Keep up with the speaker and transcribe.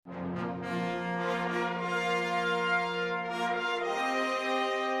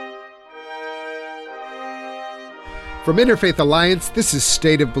From Interfaith Alliance, this is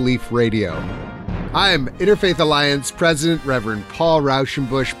State of Belief Radio. I'm Interfaith Alliance President Reverend Paul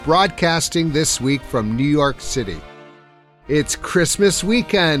Rauschenbusch, broadcasting this week from New York City. It's Christmas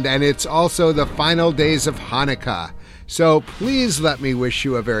weekend, and it's also the final days of Hanukkah. So please let me wish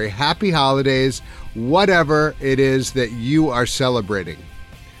you a very happy holidays, whatever it is that you are celebrating.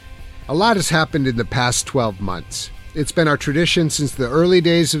 A lot has happened in the past 12 months. It's been our tradition since the early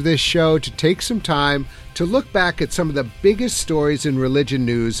days of this show to take some time to look back at some of the biggest stories in religion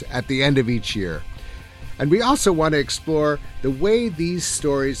news at the end of each year. And we also want to explore the way these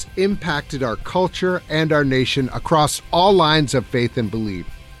stories impacted our culture and our nation across all lines of faith and belief.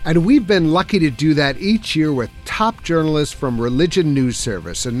 And we've been lucky to do that each year with top journalists from Religion News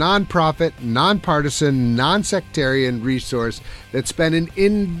Service, a nonprofit, nonpartisan, non-sectarian resource that's been an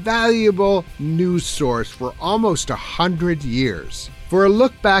invaluable news source for almost 100 years. For a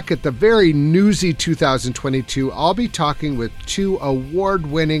look back at the very newsy 2022, I'll be talking with two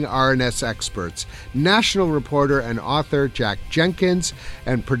award-winning RNS experts, national reporter and author Jack Jenkins,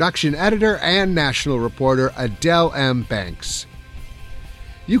 and production editor and national reporter Adele M. Banks.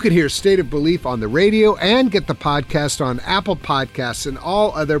 You can hear State of Belief on the radio and get the podcast on Apple Podcasts and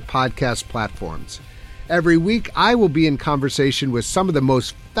all other podcast platforms. Every week, I will be in conversation with some of the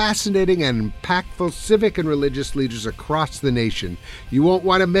most fascinating and impactful civic and religious leaders across the nation. You won't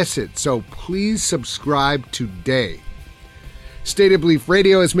want to miss it, so please subscribe today. State of Belief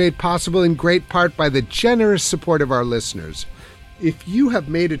Radio is made possible in great part by the generous support of our listeners. If you have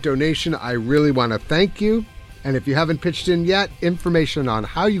made a donation, I really want to thank you. And if you haven't pitched in yet, information on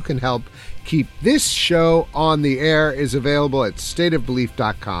how you can help keep this show on the air is available at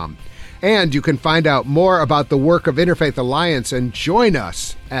stateofbelief.com. And you can find out more about the work of Interfaith Alliance and join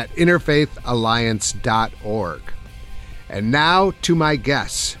us at interfaithalliance.org. And now to my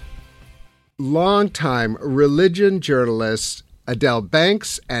guests. Longtime religion journalists Adele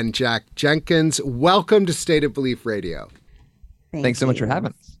Banks and Jack Jenkins, welcome to State of Belief Radio. Thanks so much for having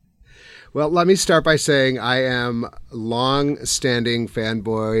us. Well, let me start by saying I am a long-standing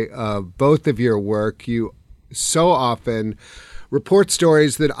fanboy of both of your work. You so often report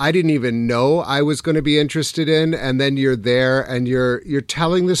stories that I didn't even know I was going to be interested in, and then you're there and you're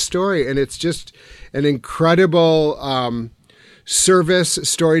telling the story, and it's just an incredible service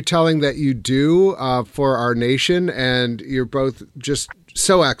storytelling that you do for our nation, and you're both just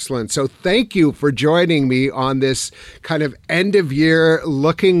so excellent. So thank you for joining me on this kind of end of year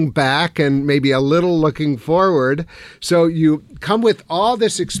looking back and maybe a little looking forward. So you come with all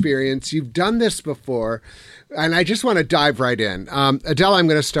this experience. You've done this before, and I just want to dive right in. Adele, I'm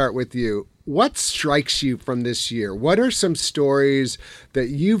going to start with you. What strikes you from this year? What are some stories that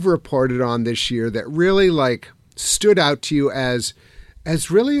you've reported on this year that really stood out to you as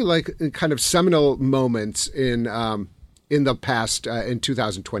really kind of seminal moments in the past, in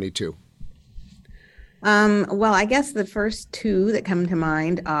 2022? Well, I guess the first two that come to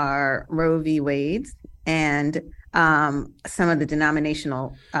mind are Roe v. Wade and some of the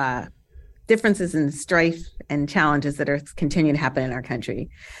denominational differences in strife and challenges that are continuing to happen in our country.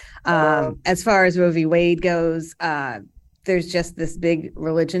 As far as Roe v. Wade goes, there's just this big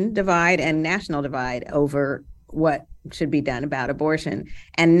religion divide and national divide over what should be done about abortion.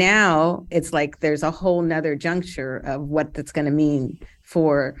 And now it's like there's a whole nother juncture of what that's going to mean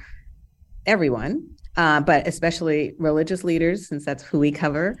for everyone, but especially religious leaders, since that's who we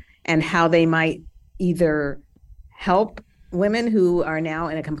cover, and how they might either help women who are now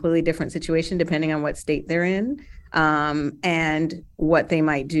in a completely different situation, depending on what state they're in, and what they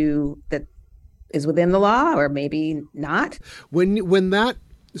might do that is within the law or maybe not. When that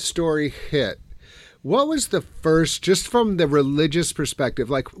story hit, what was the first, just from the religious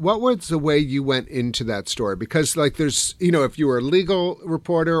perspective, what was the way you went into that story? Because there's, if you were a legal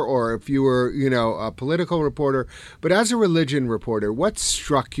reporter or if you were, a political reporter, but as a religion reporter, what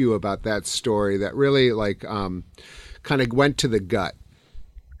struck you about that story that really kind of went to the gut?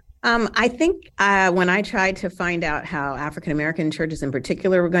 I think when I tried to find out how African-American churches in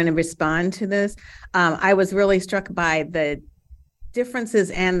particular were going to respond to this, I was really struck by the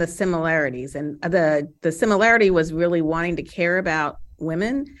differences and the similarities. And the similarity was really wanting to care about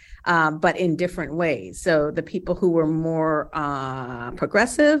women, but in different ways. So the people who were more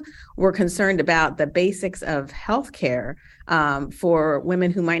progressive were concerned about the basics of healthcare for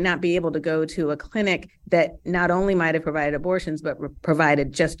women who might not be able to go to a clinic that not only might have provided abortions, but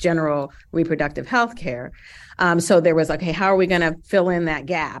provided just general reproductive health care. So there was how are we going to fill in that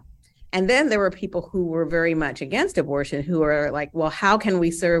gap? And then there were people who were very much against abortion, who are like, well, how can we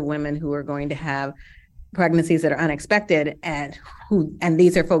serve women who are going to have pregnancies that are unexpected, and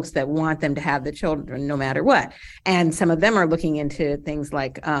these are folks that want them to have the children no matter what. And some of them are looking into things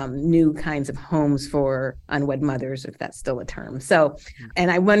like new kinds of homes for unwed mothers, if that's still a term. So,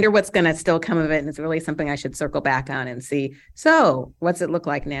 and I wonder what's going to still come of it. And it's really something I should circle back on and see. So what's it look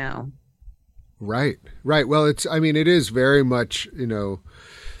like now? Right. Well, it is very much, in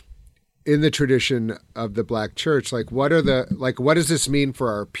the tradition of the Black church, what does this mean for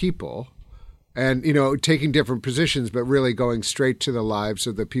our people? And, taking different positions, but really going straight to the lives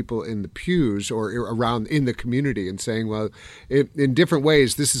of the people in the pews or around in the community and saying, well, in different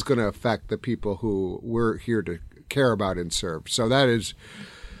ways, this is going to affect the people who we're here to care about and serve. So that is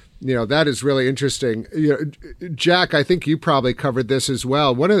really interesting. Jack, I think you probably covered this as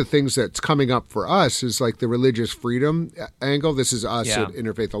well. One of the things that's coming up for us is the religious freedom angle. This is us at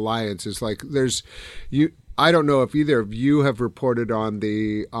Interfaith Alliance. Is I don't know if either of you have reported on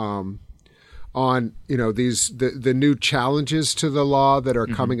the the new challenges to the law that are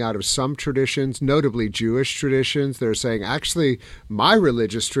coming out of some traditions, notably Jewish traditions. They're saying, actually, my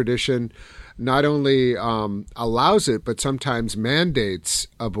religious tradition not only allows it, but sometimes mandates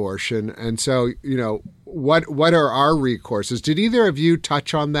abortion. And so, what are our recourses? Did either of you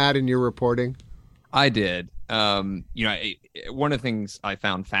touch on that in your reporting? I did. One of the things I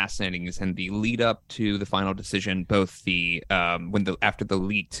found fascinating is in the lead up to the final decision, both after the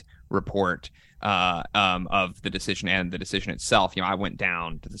leaked report of the decision and the decision itself, I went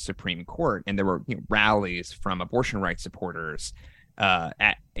down to the Supreme Court, and there were rallies from abortion rights supporters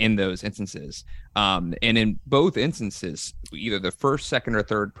in those instances. And in both instances, either the first, second, or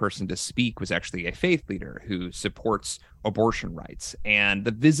third person to speak was actually a faith leader who supports abortion rights. And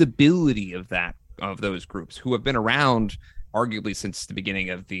the visibility of those groups who have been around arguably since the beginning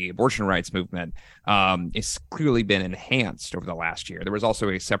of the abortion rights movement, it's clearly been enhanced over the last year. There was also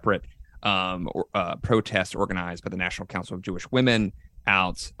a separate protest organized by the National Council of Jewish Women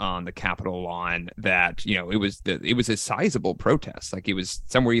out on the Capitol lawn that, it was a sizable protest. It was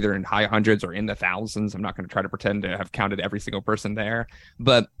somewhere either in high hundreds or in the thousands. I'm not going to try to pretend to have counted every single person there,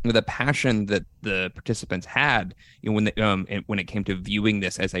 but the passion that the participants had, when it came to viewing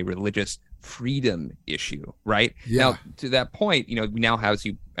this as a religious freedom issue, right? Yeah. Now, to that point, we now have,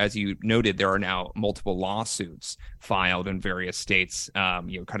 as you noted, there are now multiple lawsuits filed in various states,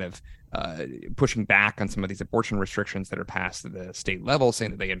 pushing back on some of these abortion restrictions that are passed at the state level,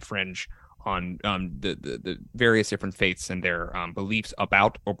 saying that they infringe on the various different faiths and their beliefs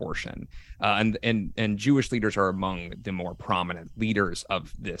about abortion. And Jewish leaders are among the more prominent leaders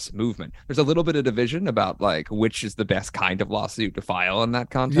of this movement. There's a little bit of division about which is the best kind of lawsuit to file in that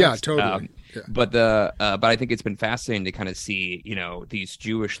context. Yeah, totally. But I think it's been fascinating to kind of see, these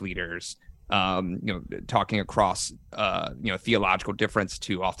Jewish leaders talking across, theological difference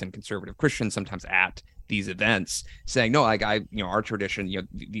to often conservative Christians, sometimes at these events, saying, no, our tradition,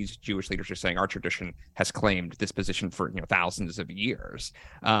 these Jewish leaders are saying our tradition has claimed this position for, thousands of years.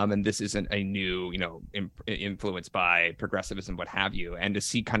 And this isn't a new, influenced by progressivism, what have you. And to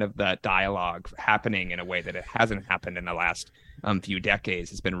see kind of that dialogue happening in a way that it hasn't happened in the last few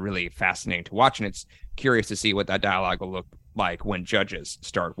decades has been really fascinating to watch. And it's curious to see what that dialogue will look like when judges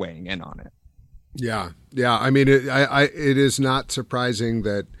start weighing in on it. Yeah. It is not surprising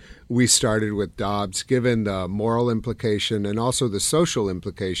that we started with Dobbs, given the moral implication and also the social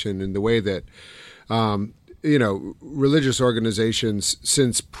implication in the way that, religious organizations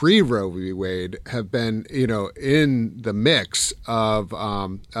since pre-Roe v. Wade have been, in the mix of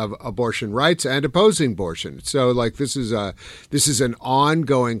abortion rights and opposing abortion. So, this is an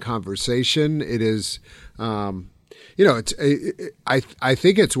ongoing conversation. It is. I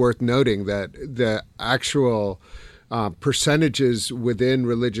think it's worth noting that the actual percentages within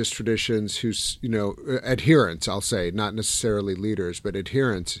religious traditions whose, adherents, I'll say, not necessarily leaders, but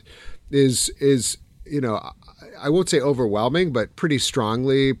adherents is I won't say overwhelming, but pretty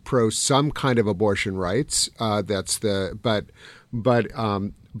strongly pro some kind of abortion rights. But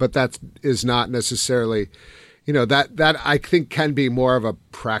that is not necessarily. That I think can be more of a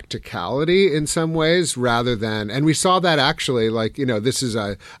practicality in some ways rather than, and we saw that actually, this is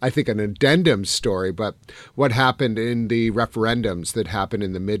I think an addendum story, but what happened in the referendums that happened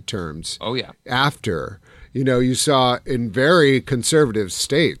in the midterms. Oh, yeah. After, you saw in very conservative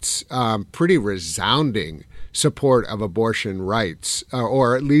states, pretty resounding support of abortion rights,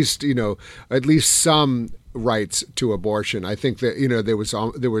 or at least some rights to abortion. I think that,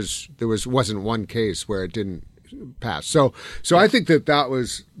 there wasn't one case where it didn't pass. So I think that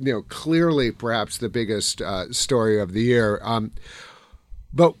was, clearly perhaps the biggest story of the year.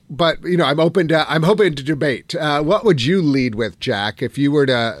 But I'm hoping to debate. What would you lead with, Jack, if you were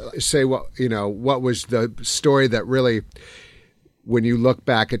to say what was the story that really, when you look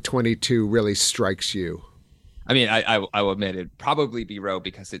back at 22, really strikes you? I mean, I will admit it'd probably be Roe,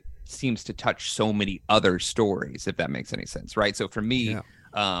 because it seems to touch so many other stories, if that makes any sense, right? So for me,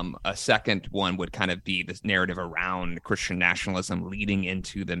 a second one would kind of be this narrative around Christian nationalism leading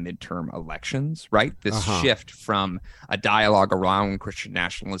into the midterm elections, right? This shift from a dialogue around Christian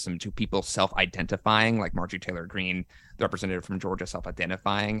nationalism to people self-identifying, like Marjorie Taylor Greene, the representative from Georgia,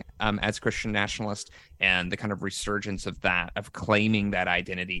 self-identifying as Christian nationalist, and the kind of resurgence of that, of claiming that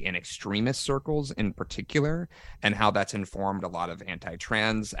identity in extremist circles in particular, and how that's informed a lot of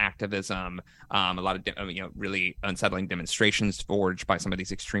anti-trans activism, a lot of really unsettling demonstrations forged by some of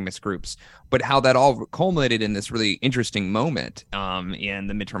these extremist groups, but how that all culminated in this really interesting moment in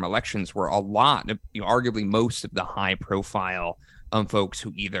the midterm elections, where a lot, arguably most of the high-profile folks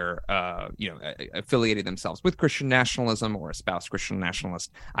who either affiliated themselves with Christian nationalism or espoused Christian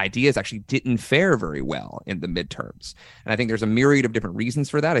nationalist ideas actually didn't fare very well in the midterms. And I think there's a myriad of different reasons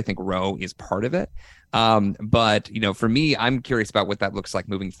for that. I think Roe is part of it. But for me, I'm curious about what that looks like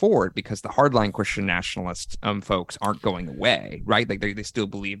moving forward, because the hardline Christian nationalist folks aren't going away, right? Like they still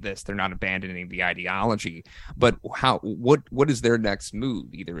believe this. They're not abandoning the ideology. But what is their next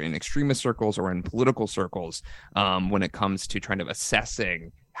move, either in extremist circles or in political circles, when it comes to trying to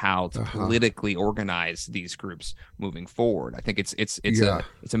assessing how to politically organize these groups moving forward? I think it's a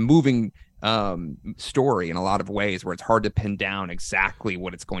moving story in a lot of ways, where it's hard to pin down exactly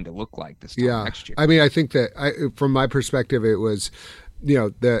what it's going to look like this time next year. I mean, I think that from my perspective, it was,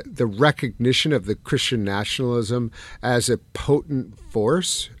 the recognition of the Christian nationalism as a potent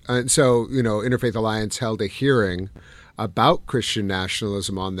force. And so, Interfaith Alliance held a hearing about Christian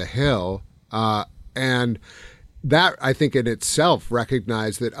nationalism on the Hill, and that, I think, in itself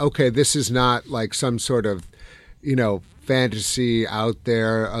recognized that, okay, this is not like some sort of, fantasy out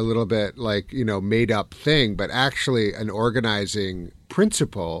there, a little bit like, made up thing, but actually an organizing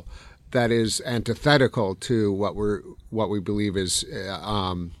principle that is antithetical to what we believe is,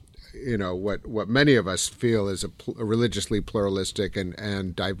 what many of us feel is a religiously pluralistic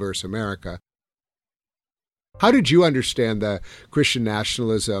and diverse America. How did you understand the Christian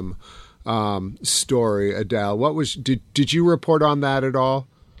nationalism story, Adele? Did you report on that at all?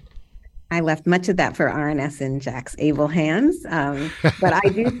 I left much of that for RNS in Jack's able hands. But I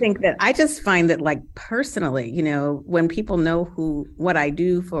do think that I just find that, like, personally, when people know what I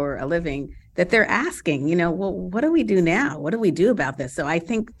do for a living, that they're asking, well, what do we do now? What do we do about this? So I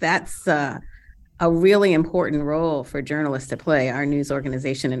think that's a really important role for journalists to play, our news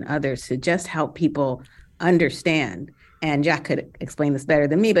organization and others, to just help people understand. And Jack could explain this better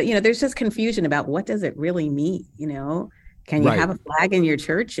than me, but, there's just confusion about what does it really mean, Can you have a flag in your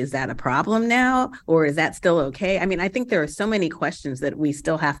church? Is that a problem now? Or is that still okay? I mean, I think there are so many questions that we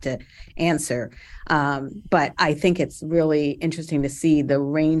still have to answer. But I think it's really interesting to see the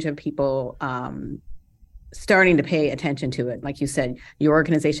range of people starting to pay attention to it. Like you said, your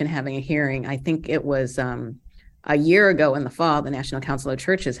organization having a hearing. I think it was a year ago in the fall, the National Council of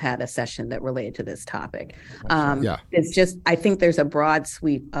Churches had a session that related to this topic. It's just, I think there's a broad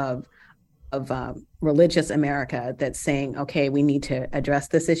sweep of religious America that's saying, okay, we need to address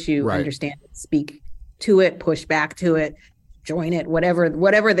this issue, understand it, speak to it, push back to it, join it,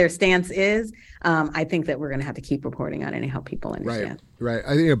 whatever their stance is. I think that we're going to have to keep reporting on it and help people understand. Right.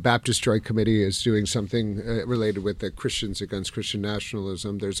 I think a Baptist Joint Committee is doing something related with the Christians Against Christian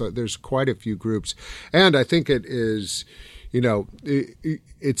Nationalism. There's quite a few groups, and I think it is,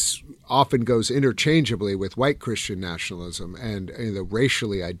 it's often goes interchangeably with white Christian nationalism and the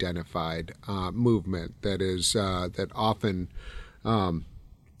racially identified movement that is that often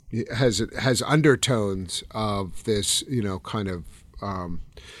has undertones of this, kind of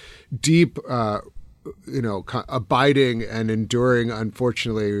deep, abiding and enduring,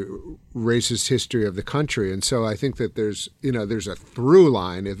 unfortunately, racist history of the country. And so I think that there's a through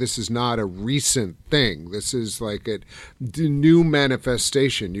line. This is not a recent thing. This is like a new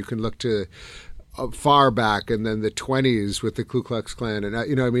manifestation. You can look to far back, and then the 1920s with the Ku Klux Klan, and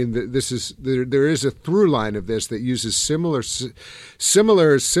there is a through line of this that uses similar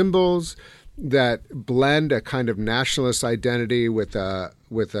symbols that blend a kind of nationalist identity with a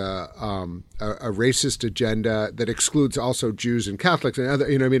racist agenda that excludes also Jews and Catholics and other.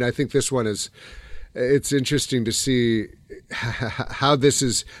 I think this one is. It's interesting to see how this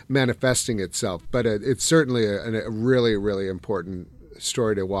is manifesting itself, but it's certainly a really, really important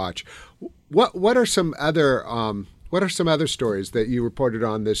story to watch. What are some other stories that you reported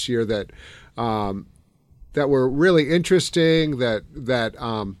on this year that that were really interesting, that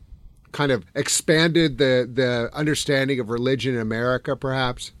kind of expanded the understanding of religion in America,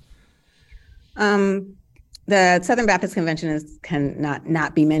 perhaps? The Southern Baptist Convention can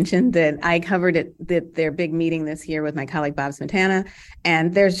not be mentioned. That I covered their big meeting this year with my colleague Bob Smetana,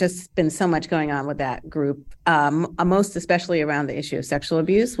 and there's just been so much going on with that group, most especially around the issue of sexual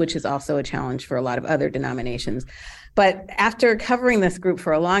abuse, which is also a challenge for a lot of other denominations. But after covering this group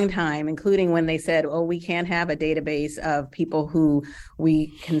for a long time, including when they said, "Oh, we can't have a database of people who we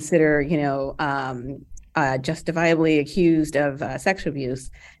consider, justifiably accused of sexual abuse,"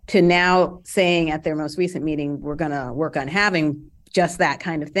 to now saying at their most recent meeting, we're going to work on having just that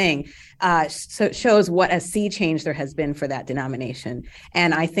kind of thing. So it shows what a sea change there has been for that denomination.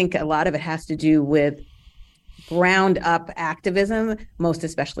 And I think a lot of it has to do with ground up activism, most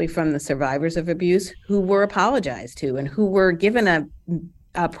especially from the survivors of abuse who were apologized to and who were given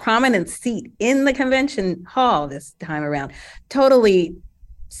a prominent seat in the convention hall this time around, totally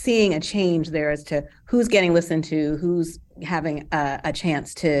seeing a change there as to who's getting listened to, who's having a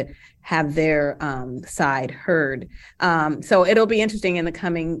chance to have their side heard. So it'll be interesting in the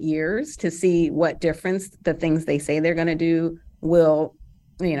coming years to see what difference the things they say they're going to do will,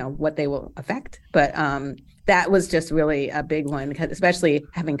 what they will affect. But that was just really a big one, because especially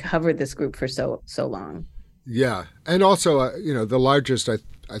having covered this group for so long. Yeah. And also, the largest, I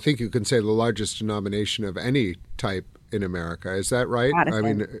think you can say the largest denomination of any type in America. Is that right? Protestant.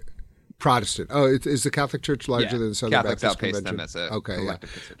 I mean, Protestant. Oh, is the Catholic Church larger than the Southern Catholics Baptist outpace Convention? them as a collective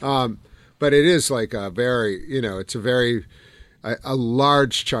constituency. But it is like a very, it's a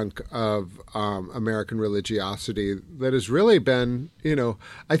large chunk of American religiosity that has really been,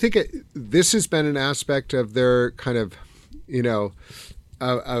 I think this has been an aspect of their kind of,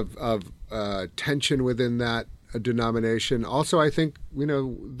 of tension within that denomination. Also, I think,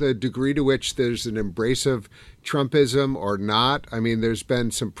 the degree to which there's an embrace of Trumpism or not. I mean, there's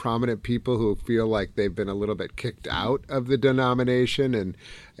been some prominent people who feel like they've been a little bit kicked out of the denomination,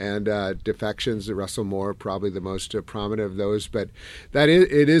 and defections. Russell Moore, probably the most prominent of those. But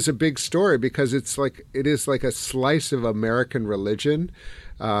it is a big story, because it is like a slice of American religion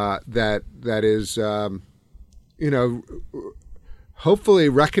that is, hopefully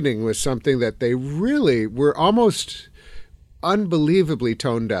reckoning with something that they really were almost unbelievably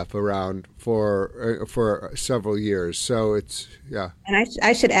tone deaf around for several years. So it's, yeah. And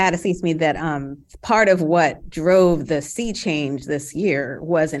I should add, Asismi, that part of what drove the sea change this year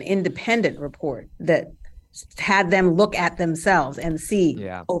was an independent report that had them look at themselves and see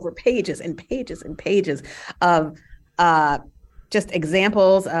over pages and pages and pages of just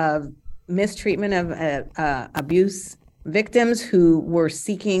examples of mistreatment of abuse victims who were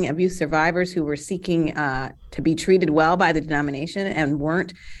seeking, abuse survivors who were seeking to be treated well by the denomination and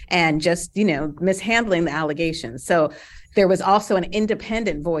weren't, and just, mishandling the allegations. So there was also an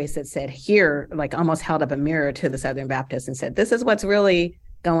independent voice that said, here, like almost held up a mirror to the Southern Baptists and said, this is what's really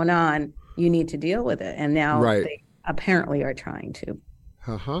going on. You need to deal with it. And now they apparently are trying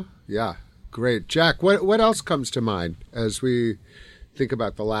to. Yeah. Great. Jack, what else comes to mind as we think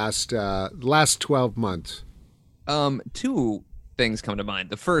about the last 12 months? Two things come to mind.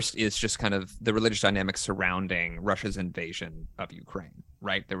 The first is just kind of the religious dynamics surrounding Russia's invasion of Ukraine,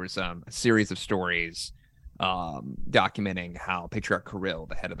 right? There was a series of stories documenting how Patriarch Kirill,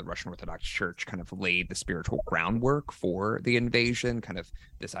 the head of the Russian Orthodox Church, kind of laid the spiritual groundwork for the invasion, kind of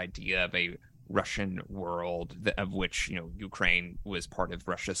this idea of a Russian world of which, Ukraine was part of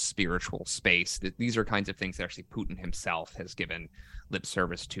Russia's spiritual space. These are kinds of things that actually Putin himself has given lip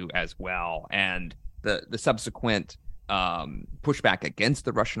service to as well. And the subsequent pushback against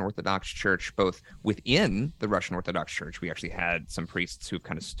the Russian Orthodox Church, both within the Russian Orthodox Church, we actually had some priests who've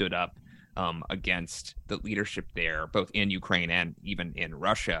kind of stood up against the leadership there, both in Ukraine and even in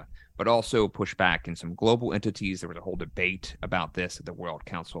Russia, but also pushback in some global entities. There was a whole debate about this at the World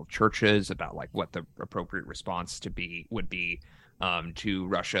Council of Churches about like what the appropriate response would be to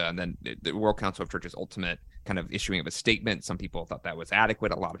Russia. And then the World Council of Churches' ultimate kind of issuing of a statement. Some people thought that was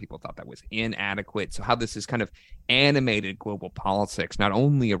adequate. A lot of people thought that was inadequate. So how this is kind of animated global politics, not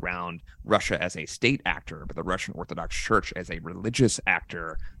only around Russia as a state actor, but the Russian Orthodox Church as a religious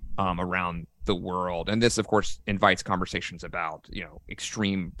actor around the world. And this, of course, invites conversations about,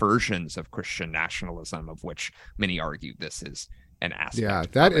 extreme versions of Christian nationalism, of which many argue this is an aspect. Yeah,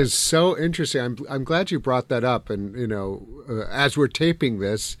 that is so interesting. I'm glad you brought that up. And, as we're taping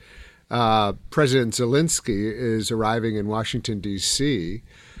this, President Zelensky is arriving in Washington, D.C.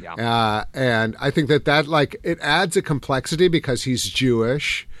 Yeah. And I think that it adds a complexity because he's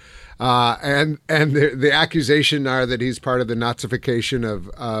Jewish. And the accusation are that he's part of the Nazification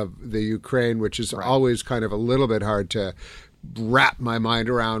of the Ukraine, which is always kind of a little bit hard to wrap my mind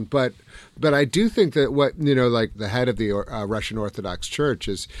around. But I do think that like the head of the Russian Orthodox Church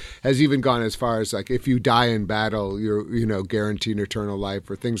has even gone as far as like, if you die in battle, you're guaranteed eternal life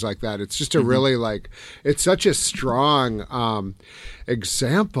or things like that. It's just a really it's such a strong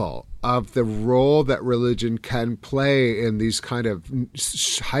example of the role that religion can play in these kind of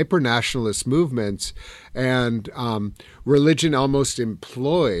hyper-nationalist movements, and religion almost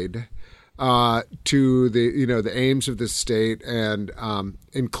employed to the aims of the state, and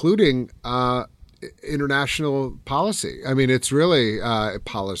including international policy. I mean, it's really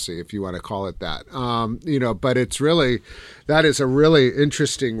policy, if you want to call it that. But it's really, that is a really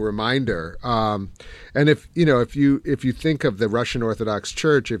interesting reminder. And if you think of the Russian Orthodox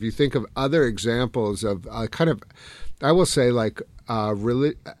Church, if you think of other examples of I will say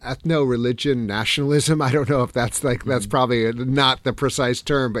ethno-religion nationalism. I don't know if that's that's probably not the precise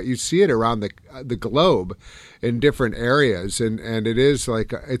term, but you see it around the globe in different areas, and it is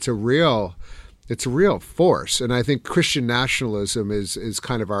it's a real force. And I think Christian nationalism is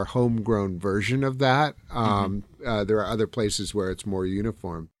kind of our homegrown version of that. There are other places where it's more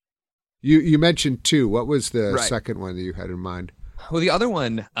uniform. You mentioned two. What was the second one that you had in mind? Well, the other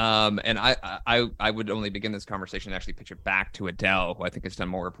one, and I would only begin this conversation and actually pitch it back to Adele, who I think has done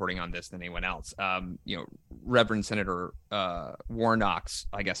more reporting on this than anyone else. Reverend Senator Warnock's,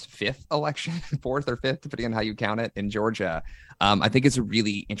 I guess, fourth or fifth, depending on how you count it, in Georgia. I think it's a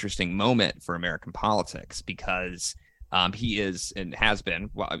really interesting moment for American politics, because he is and has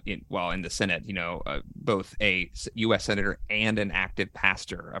been, while in the Senate, both a U.S. senator and an active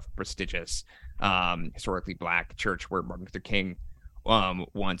pastor of prestigious historically Black church where Martin Luther King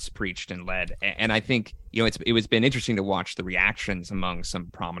once preached and led. And I think it was been interesting to watch the reactions among some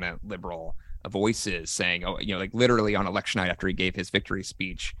prominent liberal voices saying, literally on election night after he gave his victory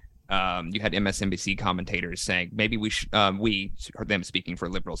speech, you had MSNBC commentators saying maybe we should, them speaking for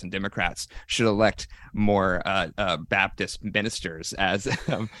liberals and Democrats, should elect more Baptist ministers as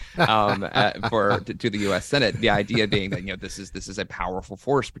to the U.S. Senate. The idea being that this is a powerful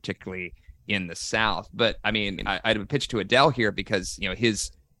force, particularly in the South. But I mean, I'd pitch to Adele here because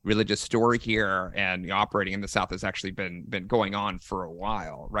his religious story here and operating in the South has actually been going on for a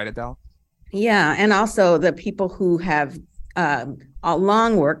while, right, Adele? Yeah, and also the people who have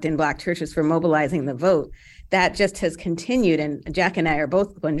long worked in Black churches for mobilizing the vote, that just has continued. And Jack and I are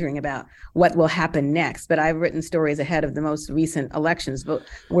both wondering about what will happen next. But I've written stories ahead of the most recent elections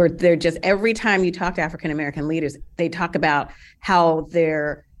where they're just, every time you talk to African-American leaders, they talk about how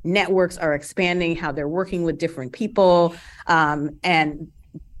their networks are expanding, how they're working with different people, and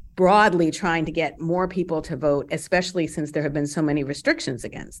broadly trying to get more people to vote, especially since there have been so many restrictions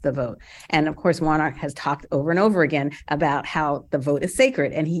against the vote. And of course, Warnock has talked over and over again about how the vote is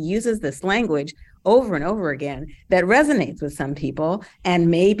sacred. And he uses this language over and over again that resonates with some people and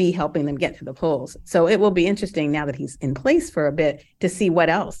may be helping them get to the polls. So it will be interesting now that he's in place for a bit to see what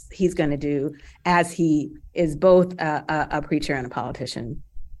else he's going to do, as he is both a preacher and a politician.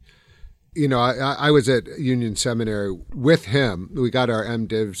 I was at Union Seminary with him. We got our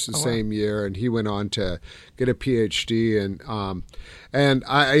MDivs the same year, and he went on to get a PhD. And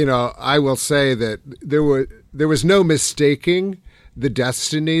I will say that there was no mistaking the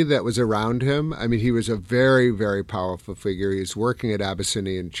destiny that was around him. I mean, he was a very, very powerful figure. He was working at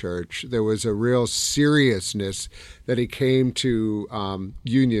Abyssinian Church. There was a real seriousness that he came to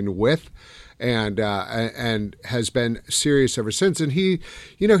Union with. And has been serious ever since. And he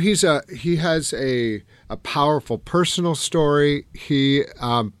has a powerful personal story.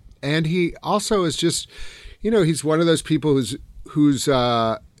 And he also is just, he's one of those people who's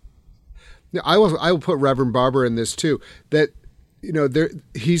I will put Reverend Barber in this too, that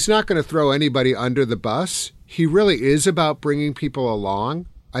he's not going to throw anybody under the bus. He really is about bringing people along.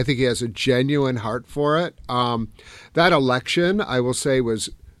 I think he has a genuine heart for it. That election, I will say,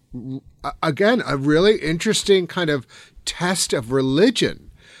 was, again, a really interesting kind of test of religion.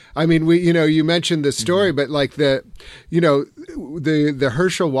 I mean, you mentioned the story, but like the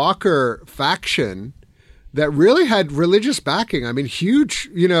Herschel Walker faction that really had religious backing. I mean, huge.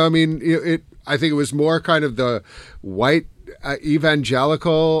 I think it was more kind of the white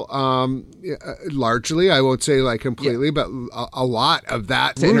evangelical, largely. I won't say like completely, but a lot of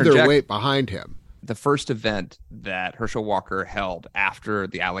that threw their weight behind him. The first event that Herschel Walker held after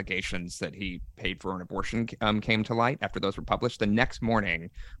the allegations that he paid for an abortion came to light, after those were published, the next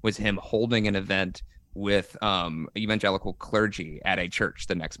morning was him holding an event with evangelical clergy at a church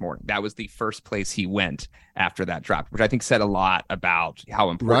the next morning. That was the first place he went after that drop, which I think said a lot about how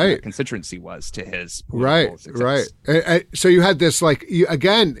important the constituency was to his political success. So you had this, like,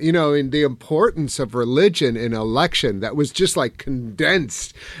 again, in the importance of religion in election that was just like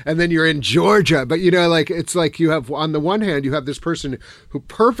condensed. And then you're in Georgia, but it's like you have, on the one hand, you have this person who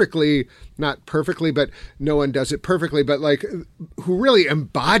not perfectly, but no one does it perfectly, but like who really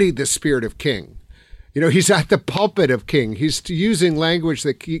embodied the spirit of King. He's at the pulpit of King. He's using language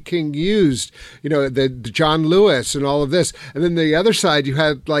that King used, the John Lewis and all of this. And then the other side, you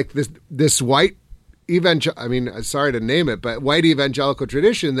had like this white sorry to name it, but white evangelical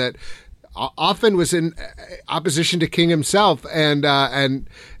tradition that often was in opposition to King himself and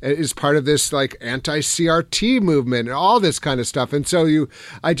is part of this like anti-CRT movement and all this kind of stuff. And so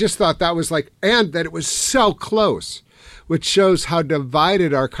I just thought that was like, and that it was so close, which shows how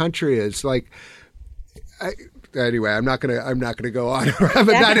divided our country is. Like, anyway, I'm not gonna go on. But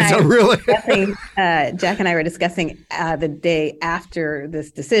that is a really Jack and I were discussing the day after this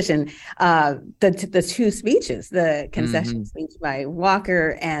decision, the two speeches, the concession speech by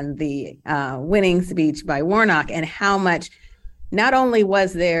Walker and the winning speech by Warnock, and how much not only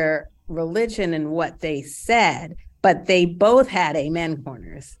was there religion in what they said, but they both had amen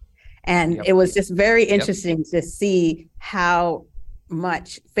corners, and it was just very interesting to see how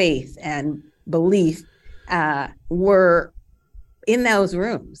much faith and belief were in those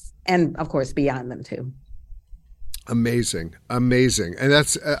rooms, and of course beyond them too. Amazing, and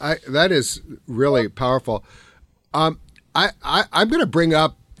that is really powerful. I'm going to bring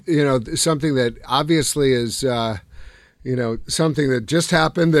up something that obviously is something that just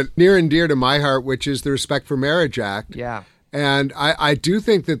happened that near and dear to my heart, which is the Respect for Marriage Act. Yeah, and I do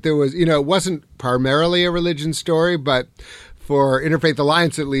think that there was it wasn't primarily a religion story, but for Interfaith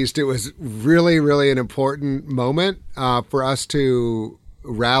Alliance, at least, it was really, really an important moment for us to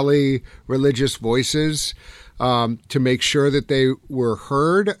rally religious voices to make sure that they were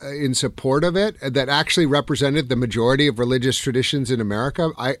heard in support of it, that actually represented the majority of religious traditions in America.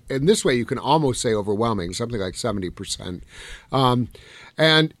 In this way, you can almost say overwhelming, something like 70%.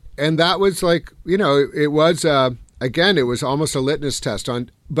 And that was like, it was again, it was almost a litmus test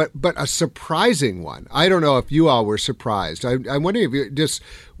on, but a surprising one. I don't know if you all were surprised. I'm wondering if you just,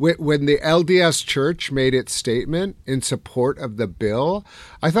 when the LDS Church made its statement in support of the bill,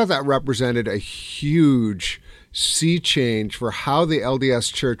 I thought that represented a huge sea change for how the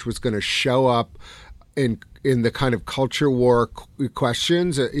LDS Church was going to show up in the kind of culture war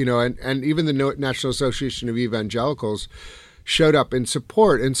questions, and even the National Association of Evangelicals showed up in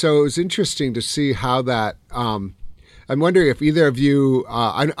support. And so it was interesting to see how that, I'm wondering if either of you,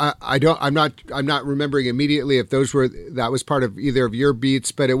 I'm not remembering immediately if that was part of either of your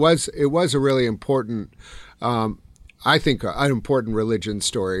beats, but it was a really important, I think, an important religion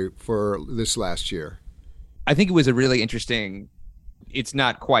story for this last year. I think it was a really interesting, it's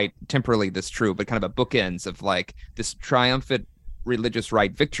not quite temporally this true, but kind of a bookends of like this triumphant religious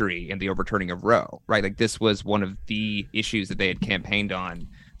right victory in the overturning of Roe, right? Like this was one of the issues that they had campaigned on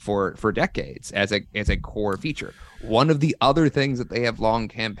for decades as a core feature. One of the other things that they have long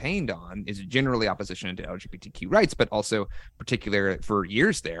campaigned on is generally opposition to LGBTQ rights, but also particularly for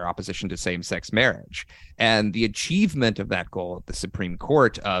years there, opposition to same-sex marriage. And the achievement of that goal at the Supreme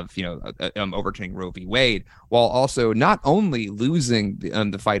Court of, overturning Roe v. Wade, while also not only losing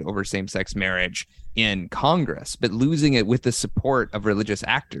the fight over same-sex marriage in Congress, but losing it with the support of religious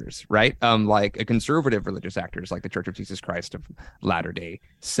actors, right? Like a conservative religious actors like the Church of Jesus Christ of Latter-day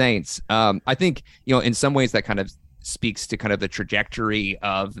Saints. I think, in some ways that kind of speaks to kind of the trajectory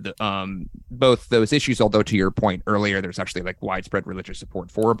of the both those issues, although to your point earlier, there's actually like widespread religious support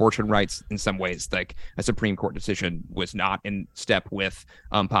for abortion rights. In some ways, like a Supreme Court decision was not in step with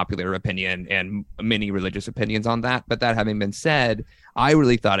popular opinion and many religious opinions on that. But that having been said, I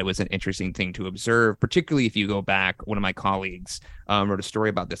really thought it was an interesting thing to observe, particularly if you go back. One of my colleagues wrote a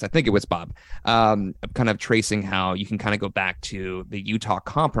story about this. I think it was Bob, kind of tracing how you can kind of go back to the Utah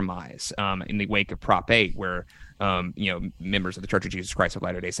Compromise in the wake of Prop 8, where members of the Church of Jesus Christ of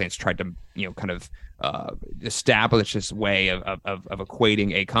Latter-day Saints tried to, kind of establish this way of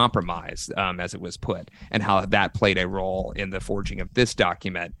equating a compromise, as it was put, and how that played a role in the forging of this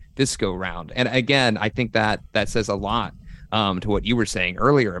document this go round. And again, I think that says a lot to what you were saying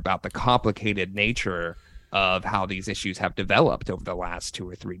earlier about the complicated nature of how these issues have developed over the last 2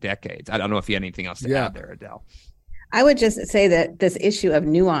 or 3 decades. I don't know if you had anything else to add there, Adele. I would just say that this issue of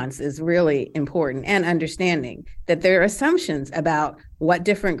nuance is really important, and understanding that there are assumptions about what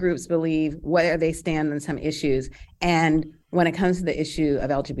different groups believe, where they stand on some issues, and when it comes to the issue of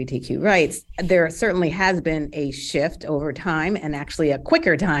LGBTQ rights, there certainly has been a shift over time, and actually a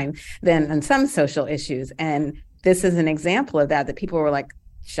quicker time than on some social issues. And this is an example of that people were like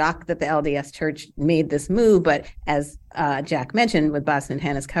shocked that the LDS Church made this move. But as Jack mentioned, with Boston and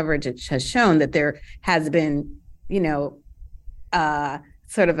Hannah's coverage, it has shown that there has been,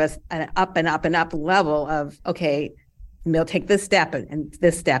 sort of an up and up and up level of, okay, they'll take this step and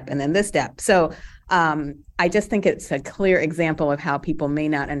this step and then this step. So I just think it's a clear example of how people may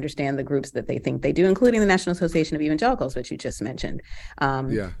not understand the groups that they think they do, including the National Association of Evangelicals, which you just mentioned.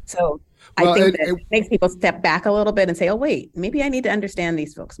 So I think that it makes people step back a little bit and say, oh, wait, maybe I need to understand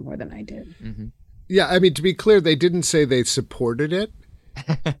these folks more than I did. Mm-hmm. Yeah, I mean, to be clear, they didn't say they supported it.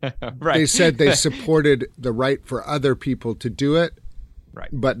 Right. They said they supported the right for other people to do it, right,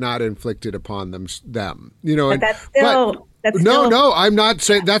 but not inflicted upon them. But that's still no, I'm not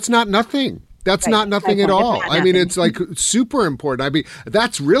saying that's not nothing. That's not nothing at all. I mean, it's like super important. I mean,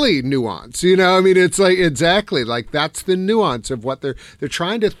 that's really nuance. I mean, it's like exactly like that's the nuance of what they're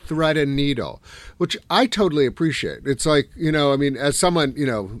trying to thread a needle, which I totally appreciate. It's like, I mean, as someone,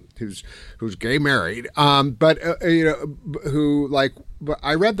 who's gay married, but who like,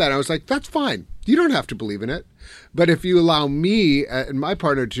 I read that and I was like, that's fine. You don't have to believe in it. But if you allow me and my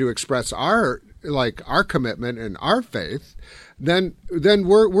partner to express our commitment and our faith, then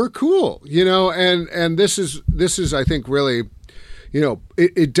we're cool, and this is I think really,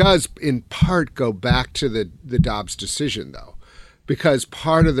 it does in part go back to the Dobbs decision though, because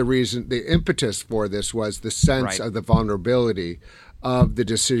part of the reason, the impetus for this was the sense of the vulnerability of the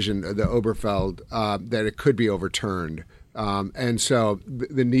decision of the Obergefell, that it could be overturned. And so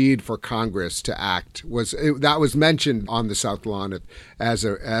the need for Congress to act that was mentioned on the South Lawn as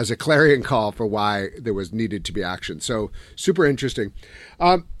a clarion call for why there was needed to be action. So super interesting.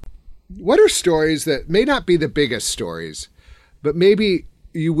 What are stories that may not be the biggest stories, but maybe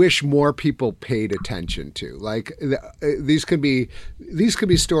you wish more people paid attention to? Like these could be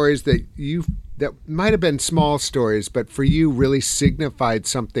stories that might have been small stories, but for you really signified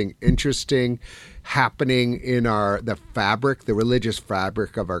something interesting happening in the religious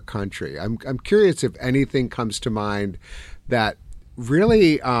fabric of our country. I'm curious if anything comes to mind that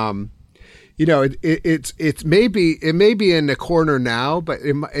really, it may be in the corner now, but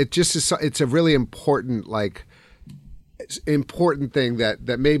it just is. It's a really important thing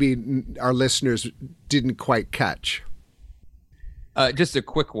that maybe our listeners didn't quite catch. Just a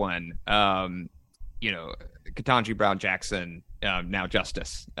quick one. Ketanji Brown Jackson, now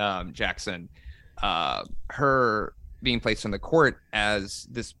Justice Jackson. Her being placed on the court as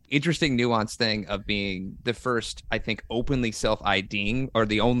this interesting nuanced thing of being the first, I think, openly self-IDing or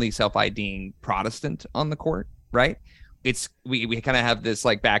the only self-IDing Protestant on the court, right? We kind of have this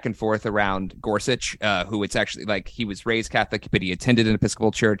back and forth around Gorsuch, who it's actually he was raised Catholic, but he attended an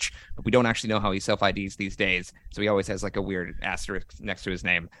Episcopal church, but we don't actually know how he self-IDs these days. So he always has a weird asterisk next to his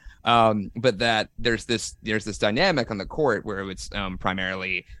name. But that there's this dynamic on the court where it's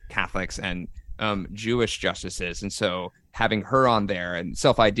primarily Catholics and Jewish justices, and so having her on there and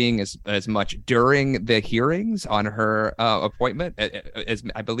self-IDing as much during the hearings on her appointment, as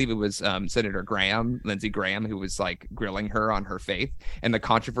I believe it was Senator Lindsey Graham, who was grilling her on her faith, and the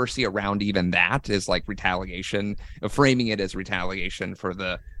controversy around even that is retaliation, framing it as retaliation for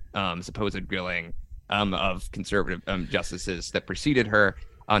the supposed grilling of conservative justices that preceded her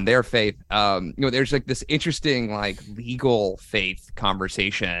on their faith. There's this interesting legal faith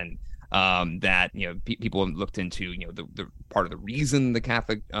conversation that people have looked into. The part of the reason the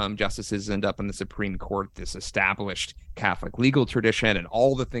Catholic justices end up in the Supreme Court, this established Catholic legal tradition, and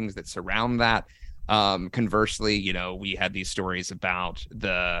all the things that surround that. Conversely, we had these stories about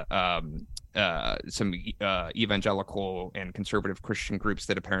the some evangelical and conservative Christian groups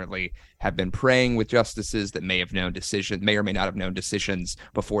that apparently have been praying with justices that may or may not have known decisions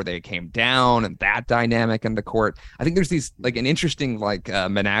before they came down, and that dynamic in the court. I think there's these an interesting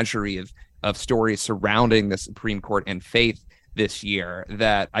menagerie of stories surrounding the Supreme Court and faith this year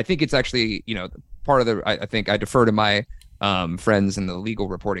that I think it's actually part of the. I think I defer to my friends in the legal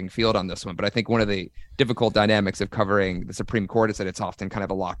reporting field on this one, but I think one of the difficult dynamics of covering the Supreme Court is that it's often kind of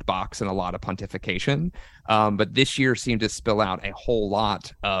a locked box and a lot of pontification. But this year seemed to spill out a whole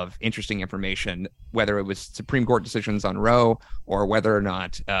lot of interesting information, whether it was Supreme Court decisions on Roe or whether or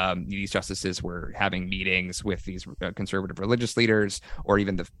not these justices were having meetings with these conservative religious leaders, or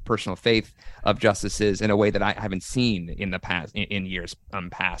even the personal faith of justices in a way that I haven't seen in the past, in years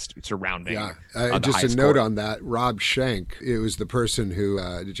past, surrounding. Yeah, just a note on that. Rob Schenck, it was the person who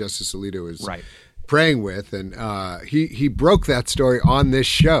Justice Alito was praying with, and he broke that story on this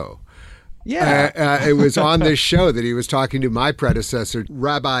show. Yeah. It was on this show that he was talking to my predecessor,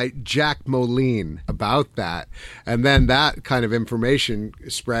 Rabbi Jack Moline, about that. And then that kind of information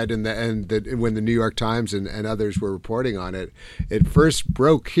spread, and when the New York Times and others were reporting on it, it first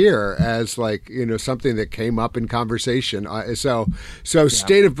broke here as something that came up in conversation. So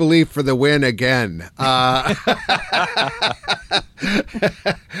State of Belief for the win again.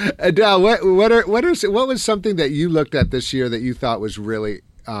 Adele, what was something that you looked at this year that you thought was really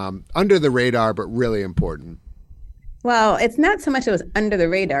under the radar, but really important? Well, it's not so much it was under the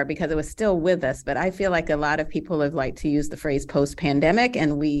radar because it was still with us, but I feel like a lot of people have liked to use the phrase post-pandemic,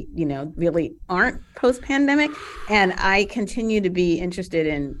 and we, really aren't post-pandemic. And I continue to be interested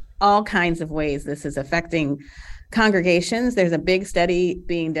in all kinds of ways this is affecting congregations. There's a big study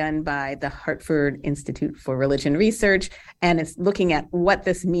being done by the Hartford Institute for Religion Research, and it's looking at what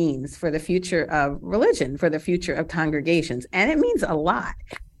this means for the future of religion, for the future of congregations. And it means a lot.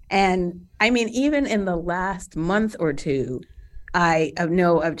 And I mean, even in the last month or two, I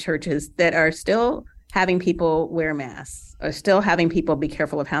know of churches that are still having people wear masks, or still having people be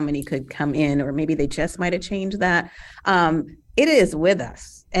careful of how many could come in, or maybe they just might have changed that. It is with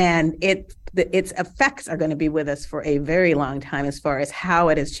us, and its effects are going to be with us for a very long time as far as how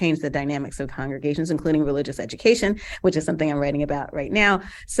it has changed the dynamics of congregations, including religious education, which is something I'm writing about right now.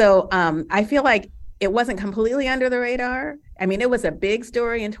 So I feel like it wasn't completely under the radar. I mean, it was a big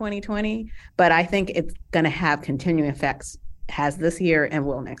story in 2020, but I think it's going to have continuing effects, has this year and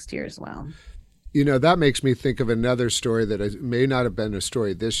will next year as well. That makes me think of another story that may not have been a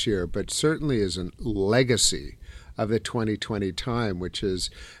story this year, but certainly is a legacy of the 2020 time, which is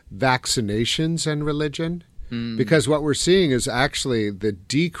vaccinations and religion. Because what we're seeing is actually the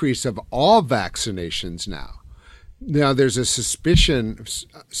decrease of all vaccinations now. Now, there's a suspicion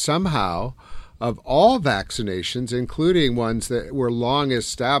somehow of all vaccinations, including ones that were long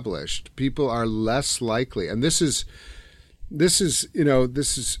established. People are less likely. And this is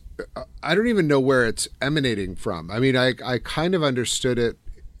I don't even know where it's emanating from. I mean, I kind of understood it.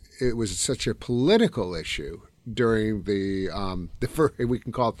 It was such a political issue during the we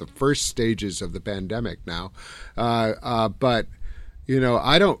can call it the first stages of the pandemic now, but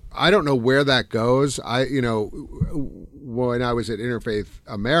I don't know where that goes. When I was at Interfaith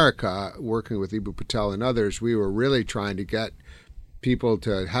America working with Eboo Patel and others, we were really trying to get people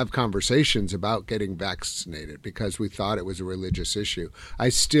to have conversations about getting vaccinated because we thought it was a religious issue. I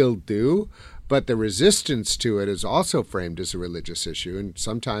still do, but the resistance to it is also framed as a religious issue and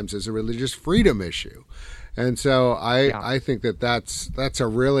sometimes as a religious freedom issue. And so I think that's a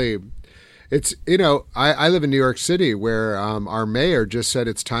really, it's, I live in New York City where our mayor just said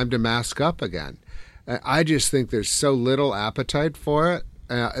it's time to mask up again. I just think there's so little appetite for it.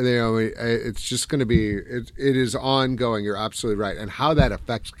 It's just going to be, it is ongoing. You're absolutely right. And how that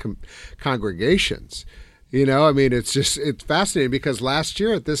affects congregations, it's fascinating because last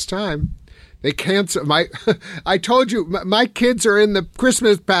year at this time, they canceled I told you, my kids are in the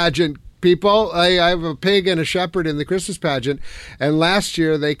Christmas pageant, people. I have a pig and a shepherd in the Christmas pageant. And last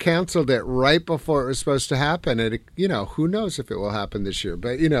year they canceled it right before it was supposed to happen. And, who knows if it will happen this year.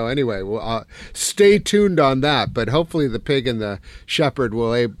 But, anyway, we'll stay tuned on that. But hopefully the pig and the shepherd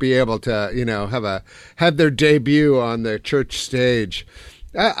will be able to, have their debut on the church stage.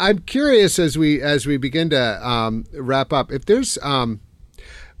 I'm curious as we begin to wrap up, if there's,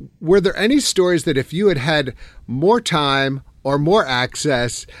 were there any stories that if you had more time or more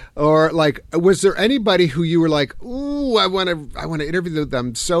access, or was there anybody who you were like, ooh, I want to interview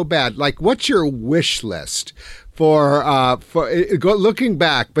them so bad? Like, what's your wish list for looking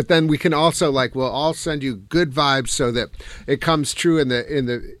back? But then we can also we'll all send you good vibes so that it comes true in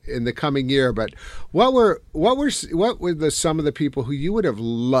the coming year. But what were some of the people who you would have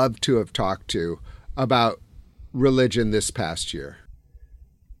loved to have talked to about religion this past year?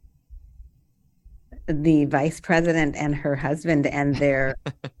 The vice president and her husband and their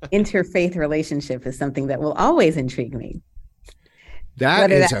interfaith relationship is something that will always intrigue me.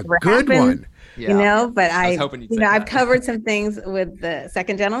 That is a good one. Yeah. But I've covered some things with the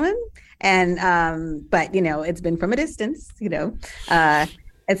second gentleman, and but it's been from a distance, and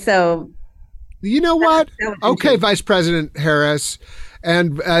so. You know what? Okay, Vice President Harris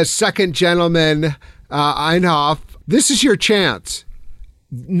and second gentleman Einhoff, this is your chance.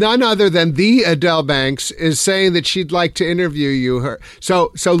 None other than the Adele Banks is saying that she'd like to interview you.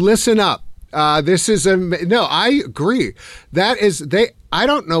 So listen up. This is no, I agree. I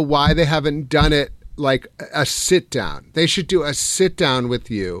don't know why they haven't done it like a sit down. They should do a sit down with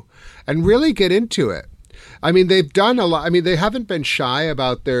you and really get into it. I mean, they've done a lot. I mean, they haven't been shy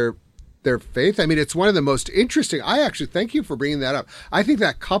about their their faith. I mean, it's one of the most interesting. I actually thank you for bringing that up. I think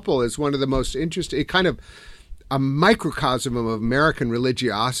that couple is one of the most interesting. It kind of a microcosm of American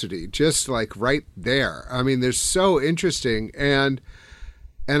religiosity, just like right there. I mean, they're so interesting, and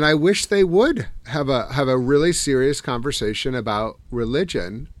I wish they would have a really serious conversation about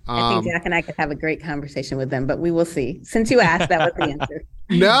religion. I think Jack and I could have a great conversation with them, but we will see. Since you asked, that was the answer.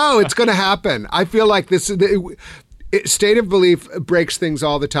 No, it's going to happen. I feel like this. State of Belief breaks things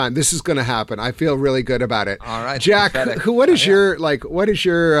all the time. This is going to happen. I feel really good about it. All right, Jack. What is your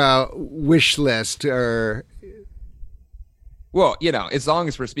wish list or? Well, as long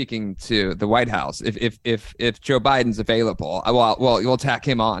as we're speaking to the White House, if Joe Biden's available, we'll tack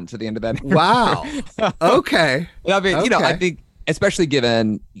him on to the end of that interview. Wow. Okay. I mean, okay. I think, especially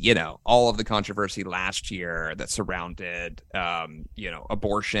given, all of the controversy last year that surrounded,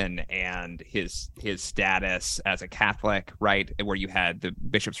 abortion and his status as a Catholic, right, where you had the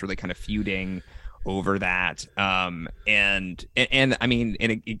bishops really kind of feuding over that, and I mean,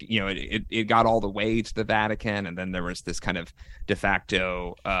 and it got all the way to the Vatican, and then there was this kind of de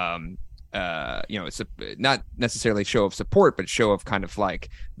facto, it's not necessarily show of support, but show of kind of like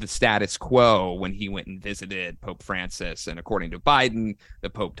the status quo when he went and visited Pope Francis, and according to Biden, the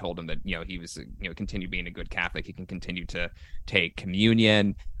Pope told him that he was continue being a good Catholic, he can continue to take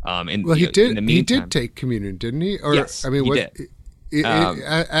communion. He did take communion, didn't he? Or yes, I mean, he did.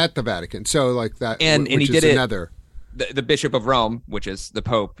 At the Vatican, so like that, and he did another. The Bishop of Rome, which is the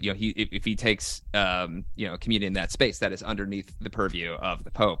Pope, if he takes communion in that space, that is underneath the purview of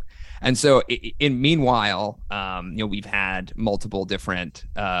the Pope. And so, meanwhile, we've had multiple different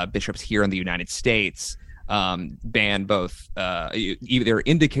bishops here in the United States ban both, either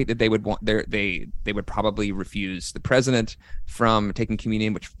indicate that they would want they would probably refuse the president from taking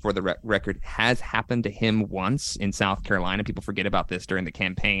communion, which for the record has happened to him once in South Carolina. People forget about this. During the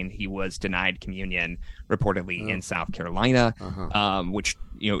campaign, he was denied communion reportedly in South Carolina, which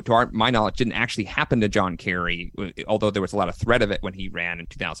to my knowledge didn't actually happen to John Kerry, although there was a lot of threat of it when he ran in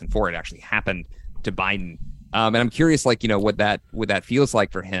 2004. It actually happened to Biden. And I'm curious, what that feels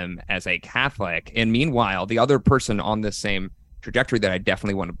like for him as a Catholic. And meanwhile, the other person on this same trajectory that I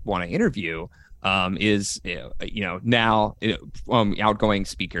definitely want to interview is now outgoing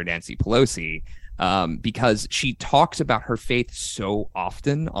Speaker Nancy Pelosi, because she talks about her faith so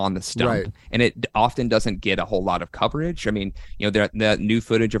often on the stump, right, and it often doesn't get a whole lot of coverage. I mean, the new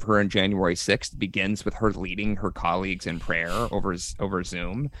footage of her on January 6th begins with her leading her colleagues in prayer over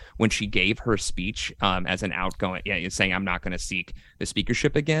Zoom when she gave her speech as an outgoing, saying, "I'm not going to seek the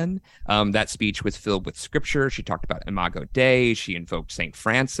speakership again." That speech was filled with scripture. She talked about Imago Dei. She invoked St.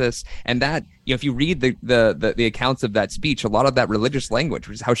 Francis, and that, if you read the accounts of that speech, a lot of that religious language,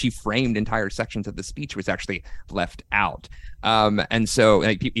 which is how she framed entire sections of the speech, was actually left out. And so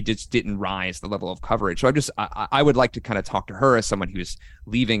it just didn't rise the level of coverage. So I would like to kind of talk to her as someone who's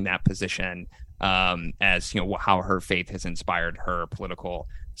leaving that position, as how her faith has inspired her political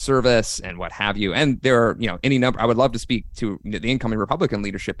service and what have you. And there are, any number. I would love to speak to the incoming Republican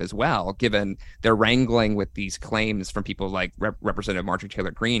leadership as well, given they're wrangling with these claims from people like Representative Marjorie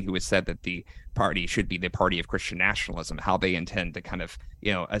Taylor Greene, who has said that the party should be the party of Christian nationalism, how they intend to kind of,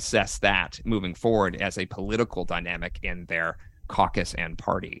 assess that moving forward as a political dynamic in their caucus and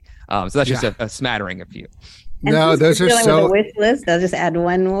party. So that's just a smattering of you. And no, those are so. With a wish list. I'll just add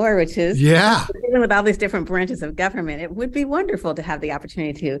one more, which is dealing with all these different branches of government. It would be wonderful to have the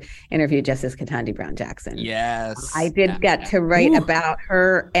opportunity to interview Justice Ketanji Brown Jackson. Yes, I did get to write about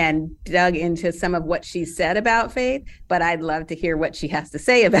her and dug into some of what she said about faith, but I'd love to hear what she has to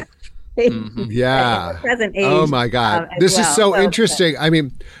say about faith. Mm-hmm. Yeah. Present age. Oh my God, this is so interesting. I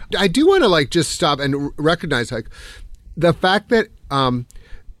mean, I do want to just stop and recognize the fact that.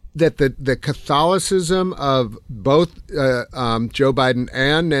 That the Catholicism of both Joe Biden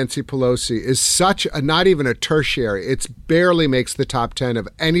and Nancy Pelosi is such not even a tertiary. It barely makes the top 10 of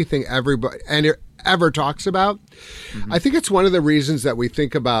anything everybody ever talks about. Mm-hmm. I think it's one of the reasons that we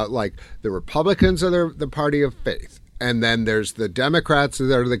think about the Republicans are the party of faith, and then there's the Democrats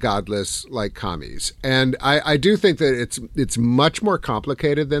that are the godless commies. And I do think that it's much more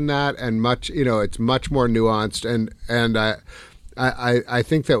complicated than that, and it's much more nuanced, and I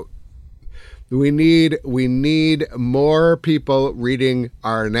think that we need more people reading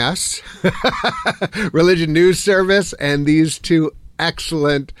RNS, Religion News Service, and these two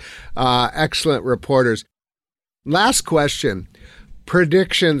excellent reporters. Last question.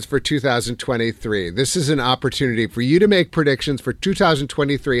 predictions for 2023. This is an opportunity for you to make predictions for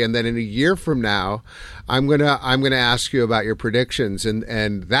 2023, and then in a year from now, I'm gonna ask you about your predictions,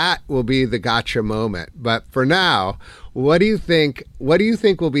 and that will be the gotcha moment. But for now, what do you think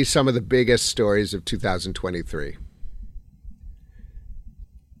will be some of the biggest stories of 2023?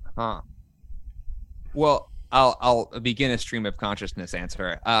 Well, I'll begin a stream of consciousness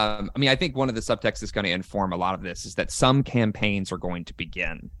answer. I think one of the subtexts that's going to inform a lot of this is that some campaigns are going to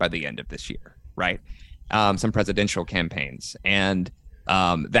begin by the end of this year, right? Some presidential campaigns, and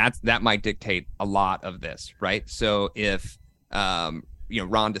that might dictate a lot of this, right? So if Ron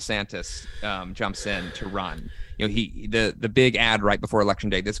DeSantis jumps in to run, the big ad right before Election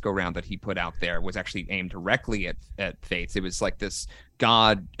Day this go round that he put out there was actually aimed directly at faiths. It was like this: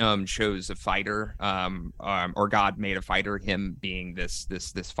 God chose a fighter, or God made a fighter, him being this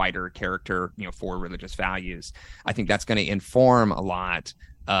fighter character, for religious values. I think that's going to inform a lot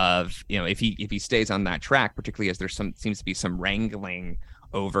of, if he stays on that track, particularly as there seems to be some wrangling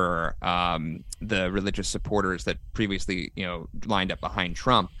over the religious supporters that previously lined up behind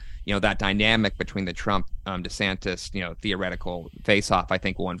Trump. That dynamic between the Trump DeSantis theoretical face-off, I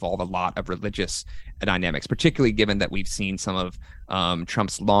think, will involve a lot of religious dynamics, particularly given that we've seen some of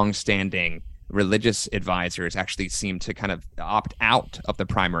Trump's long-standing religious advisors actually seem to kind of opt out of the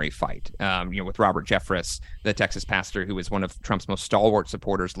primary fight. With Robert Jeffress, the Texas pastor who was one of Trump's most stalwart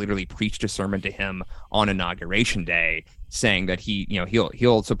supporters, literally preached a sermon to him on Inauguration Day, saying that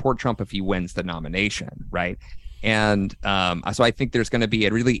he'll support Trump if he wins the nomination, right? And so I think there's going to be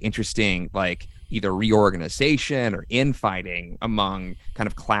a really interesting, either reorganization or infighting among kind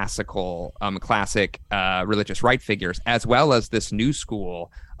of classic religious right figures, as well as this new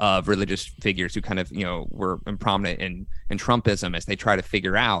school of religious figures who kind of, were prominent in Trumpism, as they try to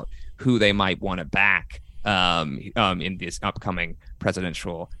figure out who they might want to back in this upcoming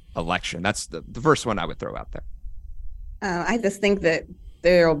presidential election. That's the first one I would throw out there. I just think that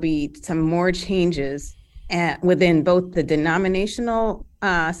there'll be some more changes within both the denominational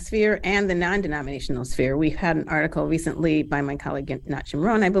sphere and the non-denominational sphere. We've had an article recently by my colleague Nachum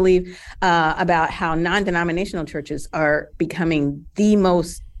Rohn, I believe, about how non-denominational churches are becoming the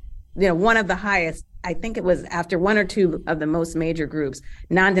most, one of the highest. I think it was after one or two of the most major groups.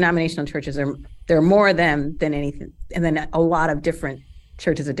 Non-denominational churches there are more of them than anything, and then a lot of different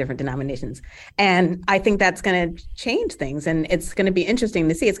churches of different denominations. And I think that's going to change things. And it's going to be interesting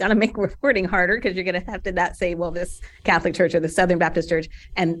to see. It's going to make reporting harder because you're going to have to not say, well, this Catholic church or the Southern Baptist church,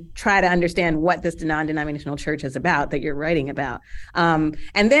 and try to understand what this non-denominational church is about that you're writing about. And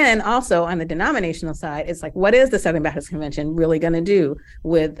then also on the denominational side, it's like, what is the Southern Baptist Convention really going to do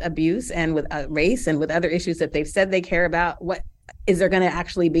with abuse and with race and with other issues that they've said they care about? What is there going to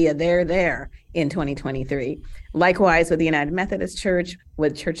actually be a there in 2023? Likewise with the United Methodist Church,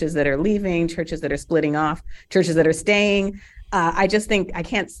 with churches that are leaving, churches that are splitting off, churches that are staying. I just think I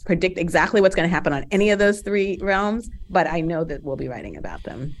can't predict exactly what's going to happen on any of those three realms, but I know that we'll be writing about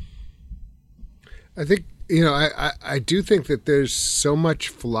them. I think, I do think that there's so much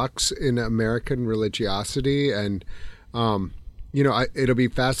flux in American religiosity, and, it'll be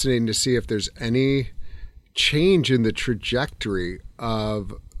fascinating to see if there's any change in the trajectory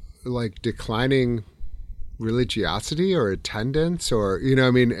of declining religiosity or attendance, or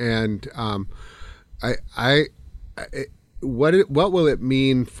and what will it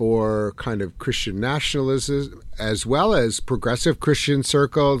mean for kind of Christian nationalism as well as progressive Christian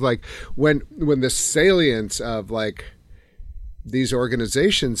circles, when the salience of these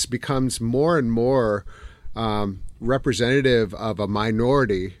organizations becomes more and more representative of a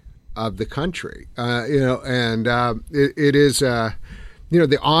minority of the country, it is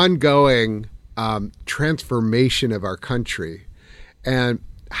the ongoing transformation of our country, and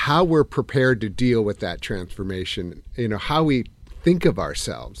how we're prepared to deal with that transformation, how we think of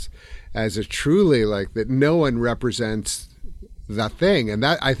ourselves as a truly that no one represents the thing. And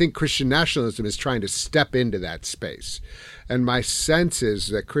that, I think Christian nationalism is trying to step into that space. And my sense is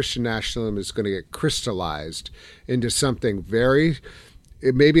that Christian nationalism is going to get crystallized into something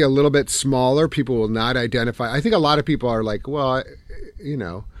it may be a little bit smaller. People will not identify. I think a lot of people are like, well,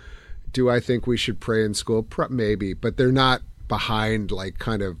 do I think we should pray in school? Maybe, but they're not behind the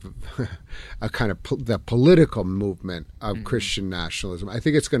political movement of Christian nationalism. I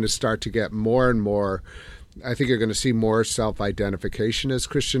think it's going to start to get more and more. I think you're going to see more self-identification as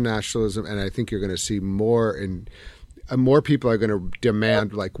Christian nationalism, and I think you're going to see more people are going to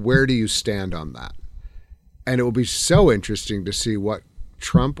demand, where do you stand on that? And it will be so interesting to see what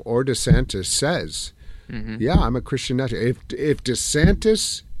Trump or DeSantis says. Yeah, I'm a Christian nationalist. If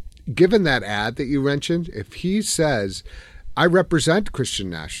DeSantis, given that ad that you mentioned, if he says, I represent Christian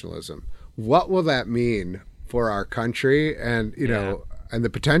nationalism. What will that mean for our country and, and the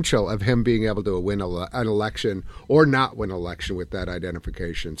potential of him being able to win an election or not win an election with that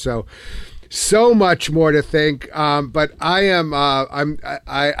identification? So much more to think, but I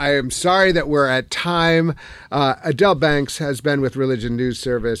am sorry that we're at time. Adele Banks has been with Religion News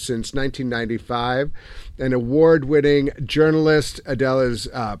Service since 1995, an award-winning journalist. Adele is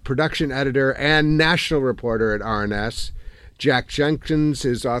production editor and national reporter at RNS. Jack Jenkins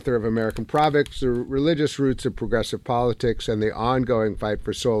is author of American Prophets, The Religious Roots of Progressive Politics and the Ongoing Fight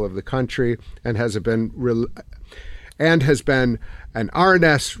for Soul of the Country, and has been an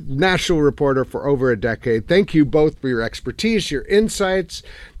RNS national reporter for over a decade. Thank you both for your expertise, your insights,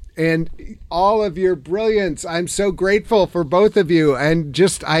 and all of your brilliance. I'm so grateful for both of you. And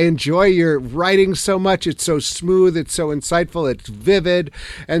I enjoy your writing so much. It's so smooth. It's so insightful. It's vivid.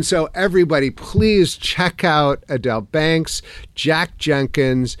 And so everybody, please check out Adele Banks, Jack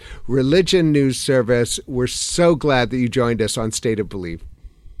Jenkins, Religion News Service. We're so glad that you joined us on State of Belief.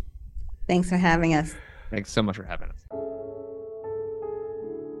 Thanks for having us. Thanks so much for having us.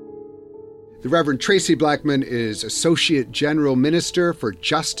 The Reverend Tracy Blackmon is Associate General Minister for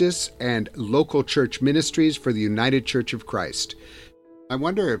Justice and Local Church Ministries for the United Church of Christ. I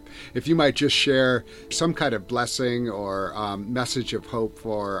wonder if you might just share some kind of blessing or message of hope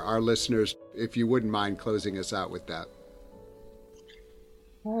for our listeners, if you wouldn't mind closing us out with that.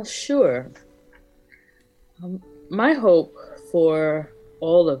 Well, sure. My hope for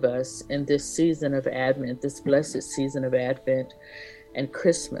all of us in this season of Advent, this blessed season of Advent and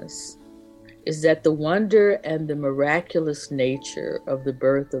Christmas, is that the wonder and the miraculous nature of the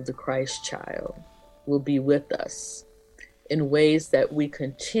birth of the Christ child will be with us in ways that we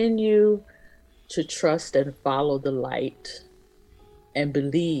continue to trust and follow the light and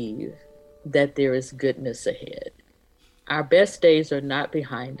believe that there is goodness ahead. Our best days are not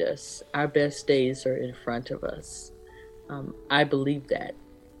behind us. Our best days are in front of us. I believe that.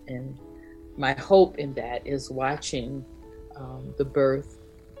 And my hope in that is watching the birth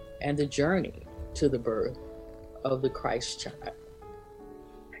and the journey to the birth of the Christ child.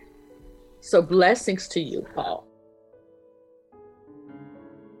 So blessings to you, Paul.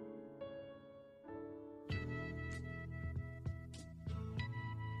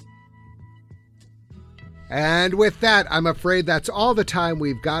 And with that, I'm afraid that's all the time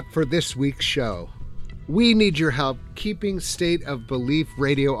we've got for this week's show. We need your help keeping State of Belief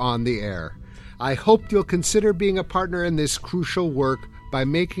Radio on the air. I hope you'll consider being a partner in this crucial work by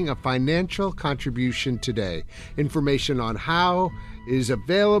making a financial contribution today. Information on how is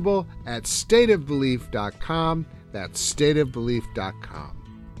available at stateofbelief.com. That's stateofbelief.com.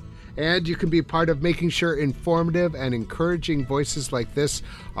 And you can be part of making sure informative and encouraging voices like this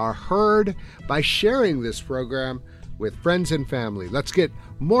are heard by sharing this program with friends and family. Let's get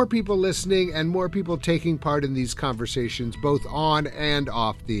more people listening and more people taking part in these conversations, both on and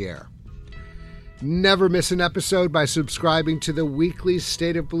off the air. Never miss an episode by subscribing to the weekly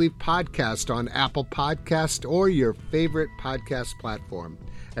State of Belief podcast on Apple Podcast or your favorite podcast platform.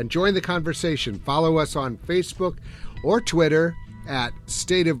 And join the conversation. Follow us on Facebook or Twitter at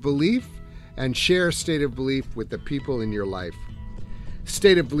State of Belief and share State of Belief with the people in your life.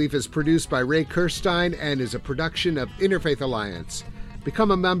 State of Belief is produced by Ray Kirstein and is a production of Interfaith Alliance. Become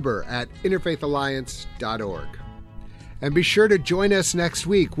a member at interfaithalliance.org. And be sure to join us next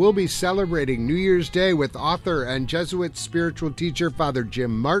week. We'll be celebrating New Year's Day with author and Jesuit spiritual teacher Father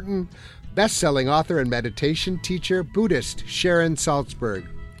Jim Martin, best-selling author and meditation teacher Buddhist Sharon Salzberg,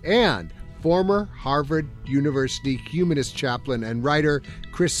 and former Harvard University humanist chaplain and writer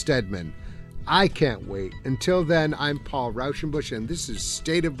Chris Stedman. I can't wait. Until then, I'm Paul Rauschenbusch, and this is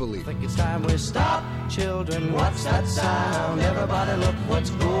State of Belief. I think it's time we stop, children. What's that sound? Everybody look what's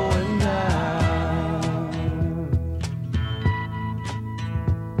going